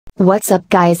What's up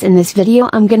guys, in this video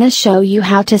I'm gonna show you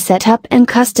how to set up and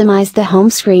customize the home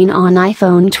screen on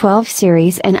iPhone 12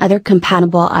 series and other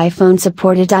compatible iPhone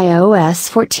supported iOS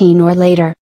 14 or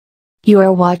later. You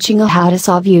are watching a How to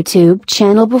Solve YouTube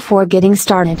channel. Before getting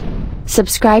started,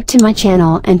 subscribe to my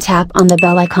channel and tap on the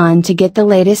bell icon to get the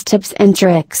latest tips and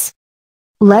tricks.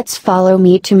 Let's follow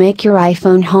me to make your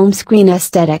iPhone home screen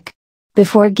aesthetic.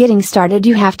 Before getting started,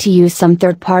 you have to use some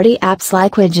third-party apps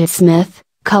like Widgetsmith,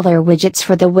 Color Widgets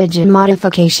for the widget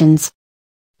modifications.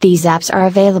 These apps are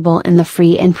available in the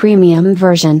free and premium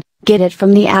version. Get it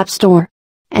from the App Store.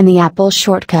 And the Apple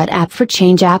Shortcut app for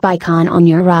change app icon on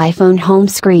your iPhone home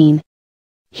screen.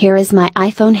 Here is my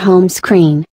iPhone home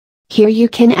screen. Here you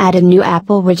can add a new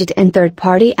Apple widget and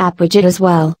third-party app widget as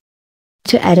well.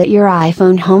 To edit your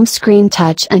iPhone home screen,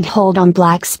 touch and hold on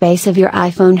black space of your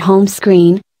iPhone home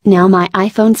screen. Now my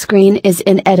iPhone screen is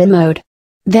in edit mode.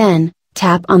 Then,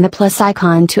 tap on the plus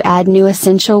icon to add new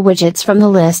essential widgets from the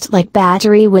list like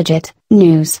battery widget,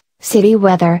 news, city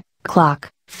weather,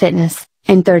 clock, fitness,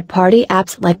 and third-party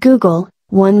apps like Google,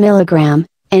 1mg,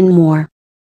 and more.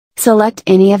 Select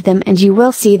any of them and you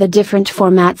will see the different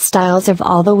format styles of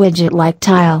all the widget like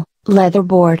tile,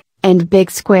 leatherboard, and big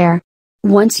square.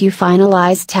 Once you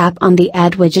finalize, tap on the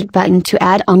Add Widget button to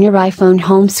add on your iPhone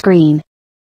home screen.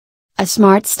 A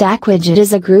Smart Stack widget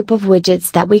is a group of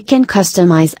widgets that we can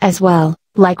customize as well,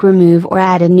 like remove or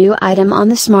add a new item on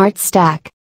the Smart Stack.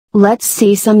 Let's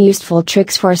see some useful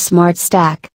tricks for a Smart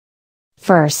Stack.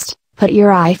 First, put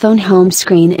your iPhone home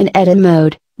screen in edit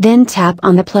mode, then tap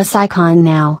on the plus icon.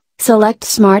 Now, select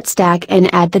Smart Stack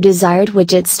and add the desired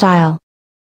widget style.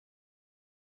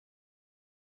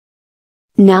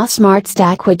 Now Smart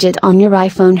Stack widget on your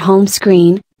iPhone home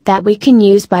screen, that we can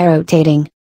use by rotating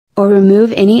or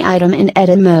remove any item in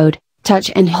edit mode.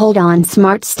 Touch and hold on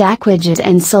Smart Stack widget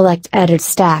and select Edit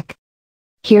Stack.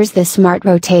 Here's the Smart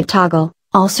Rotate toggle.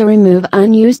 Also remove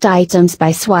unused items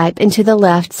by swipe into the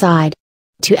left side.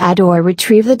 To add or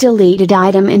retrieve the deleted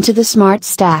item into the Smart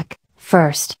Stack,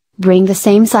 first, bring the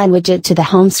same side widget to the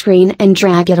home screen and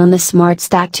drag it on the Smart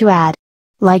Stack to add.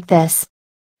 Like this.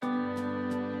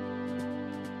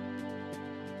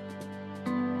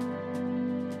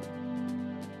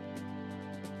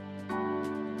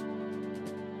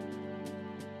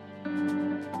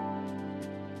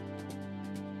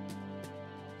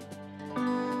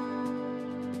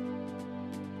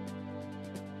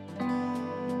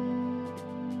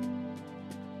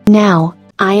 Now,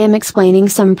 I am explaining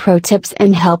some pro tips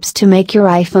and helps to make your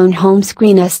iPhone home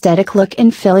screen aesthetic look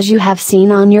and feel as you have seen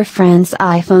on your friend's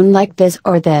iPhone like this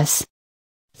or this.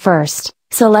 First,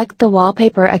 select the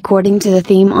wallpaper according to the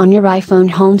theme on your iPhone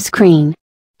home screen.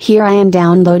 Here I am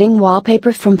downloading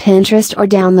wallpaper from Pinterest or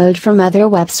download from other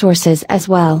web sources as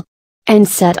well. And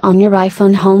set on your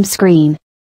iPhone home screen.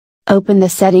 Open the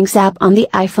Settings app on the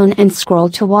iPhone and scroll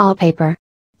to Wallpaper.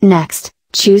 Next,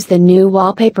 choose the new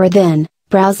wallpaper, then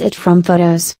browse it from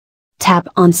Photos. Tap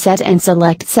on Set and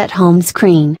select Set Home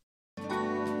Screen.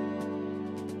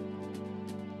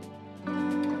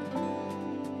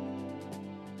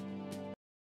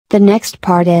 The next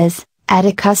part is, add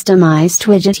a customized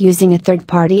widget using a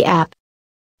third-party app.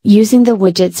 Using the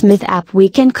Widgetsmith app we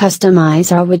can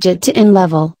customize our widget to in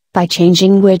level, by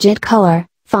changing widget color,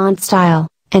 font style,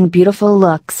 and beautiful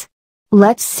looks.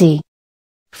 Let's see.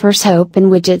 First, open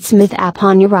Widgetsmith app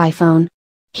on your iPhone.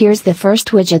 Here's the first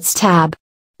Widgets tab.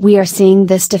 We are seeing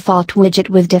this default widget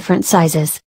with different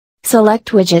sizes.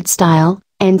 Select Widget Style,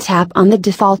 and tap on the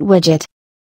default widget.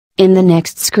 In the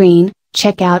next screen,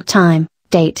 check out Time,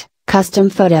 Date, Custom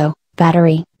Photo,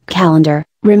 Battery, Calendar,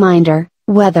 Reminder,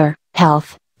 Weather,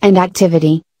 Health, and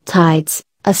Activity, Tides,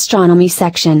 Astronomy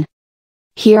section.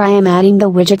 Here I am adding the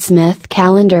Widgetsmith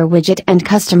Calendar widget and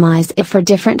customize it for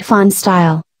different font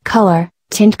style, color,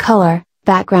 tint color,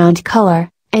 background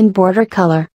color, and border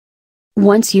color.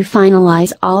 Once you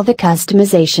finalize all the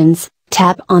customizations,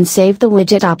 tap on Save the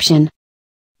Widget option.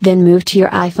 Then move to your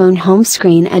iPhone home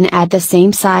screen and add the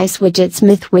same size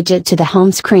Widgetsmith widget to the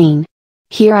home screen.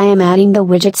 Here I am adding the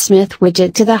Widgetsmith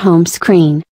widget to the home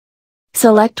screen.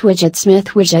 Select Widgetsmith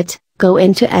widget, go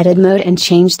into edit mode and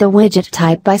change the widget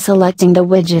type by selecting the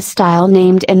widget style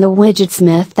named in the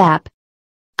Widgetsmith app.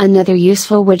 Another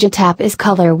useful widget app is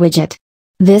Color Widget.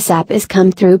 This app is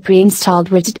come through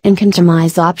pre-installed widget and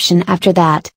customize option after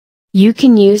that. You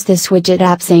can use this widget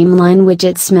app same line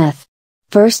Widgetsmith.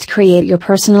 First, create your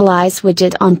personalized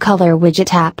widget on Color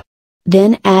Widget app.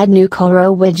 Then add new Color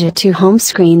Widget to home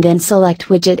screen, then select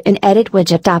Widget and edit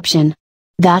widget option.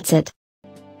 That's it.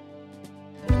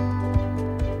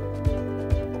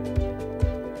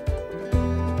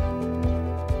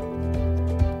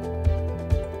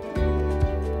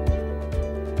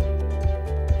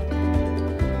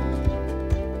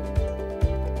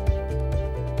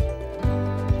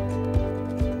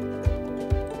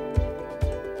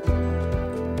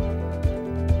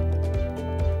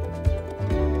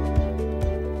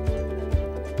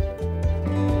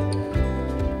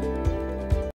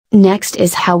 Next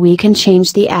is how we can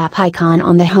change the app icon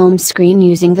on the home screen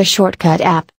using the Shortcut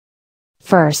app.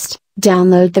 First,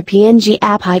 download the PNG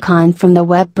app icon from the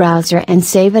web browser and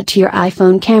save it to your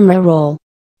iPhone camera roll.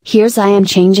 Here's I am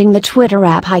changing the Twitter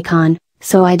app icon,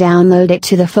 so I download it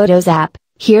to the Photos app.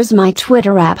 Here's my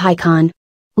Twitter app icon.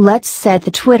 Let's set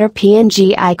the Twitter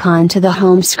PNG icon to the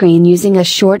home screen using a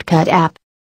Shortcut app.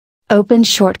 Open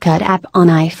Shortcut app on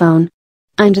iPhone.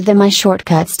 Under the My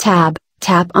Shortcuts tab,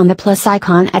 tap on the plus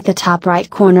icon at the top right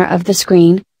corner of the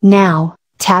screen. Now,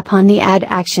 tap on the Add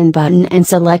Action button and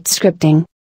select Scripting.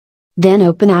 Then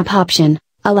open App option,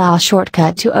 allow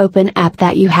Shortcut to open app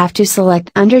that you have to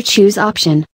select under Choose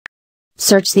option.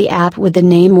 Search the app with the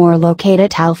name or locate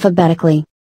it alphabetically.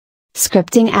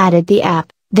 Scripting added the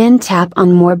app, then tap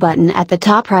on More button at the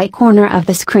top right corner of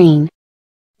the screen.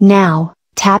 Now,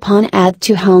 tap on Add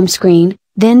to Home Screen,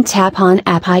 then tap on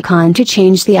App icon to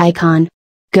change the icon.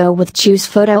 Go with Choose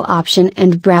Photo option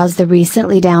and browse the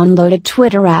recently downloaded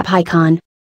Twitter app icon.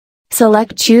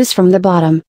 Select Choose from the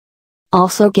bottom.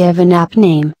 Also give an app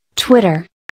name, Twitter.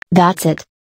 That's it.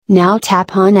 Now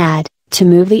tap on Add, to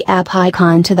move the app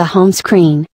icon to the home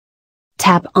screen.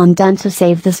 Tap on Done to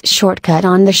save this shortcut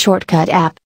on the Shortcut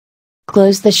app.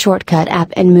 Close the Shortcut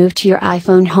app and move to your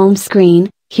iPhone home screen.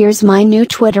 Here's my new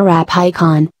Twitter app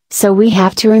icon, so we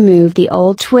have to remove the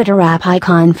old Twitter app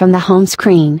icon from the home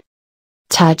screen.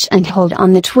 Touch and hold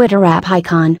on the Twitter app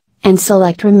icon, and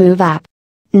select Remove App.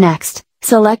 Next,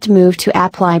 select Move to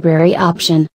App Library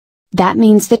option. That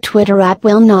means the Twitter app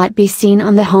will not be seen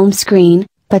on the home screen,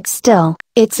 but still,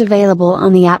 it's available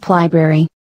on the app library.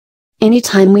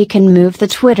 Anytime we can move the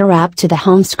Twitter app to the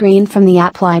home screen from the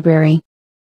app library.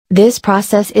 This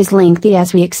process is lengthy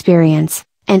as we experience,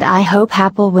 and I hope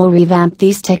Apple will revamp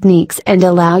these techniques and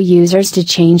allow users to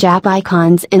change app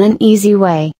icons in an easy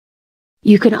way.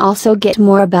 You can also get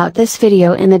more about this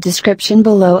video in the description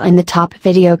below and the top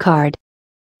video card.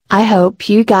 I hope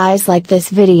you guys like this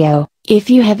video. If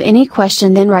you have any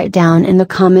question, then write down in the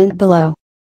comment below.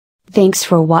 Thanks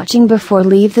for watching. Before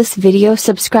leave this video,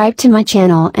 subscribe to my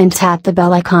channel and tap the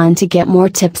bell icon to get more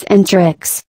tips and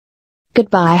tricks.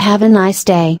 Goodbye, have a nice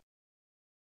day.